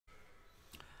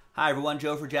Hi everyone,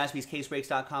 Joe for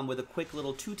JaspysCaseBreaks.com with a quick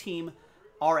little two-team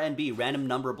RNB, random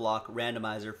number block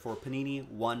randomizer for Panini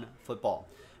One Football.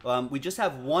 We just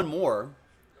have one more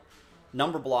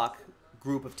number block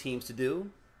group of teams to do,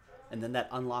 and then that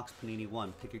unlocks Panini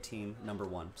One. Pick your team number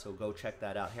one, so go check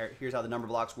that out. Here's how the number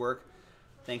blocks work.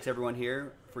 Thanks everyone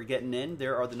here for getting in.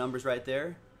 There are the numbers right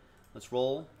there. Let's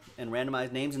roll and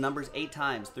randomize names and numbers 8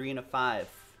 times. 3 and a 5.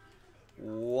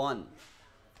 1,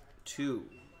 2,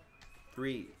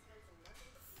 3,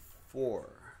 4,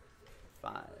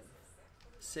 5,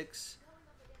 6,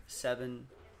 7,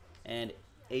 and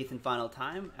 8th and final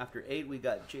time. After 8, we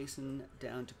got Jason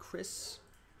down to Chris.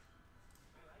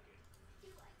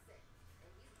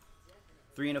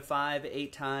 3 and a 5,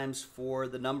 8 times for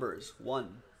the numbers.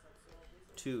 1,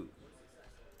 2,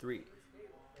 3,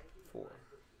 4,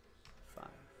 5,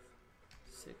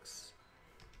 6,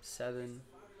 7,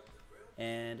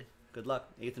 and good luck.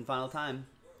 8th and final time.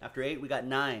 After 8, we got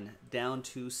 9 down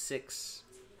to 6.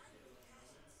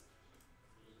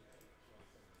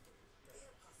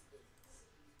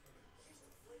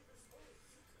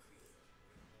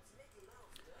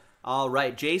 All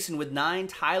right, Jason with 9,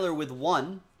 Tyler with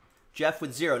 1, Jeff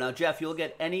with 0. Now, Jeff, you'll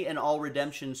get any and all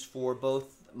redemptions for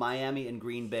both Miami and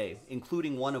Green Bay,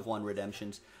 including 1-of-1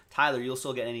 redemptions. Tyler, you'll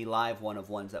still get any live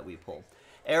 1-of-1s that we pull.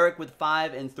 Eric with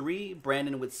 5 and 3,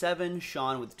 Brandon with 7,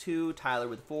 Sean with 2, Tyler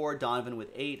with 4, Donovan with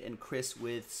 8, and Chris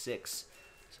with 6.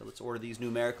 So let's order these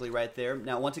numerically right there.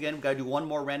 Now, once again, we've got to do one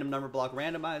more random number block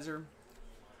randomizer,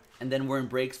 and then we're in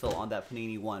Breaksville on that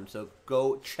Panini One. So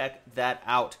go check that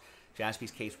out,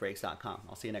 JaspysCaseBreaks.com.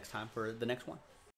 I'll see you next time for the next one.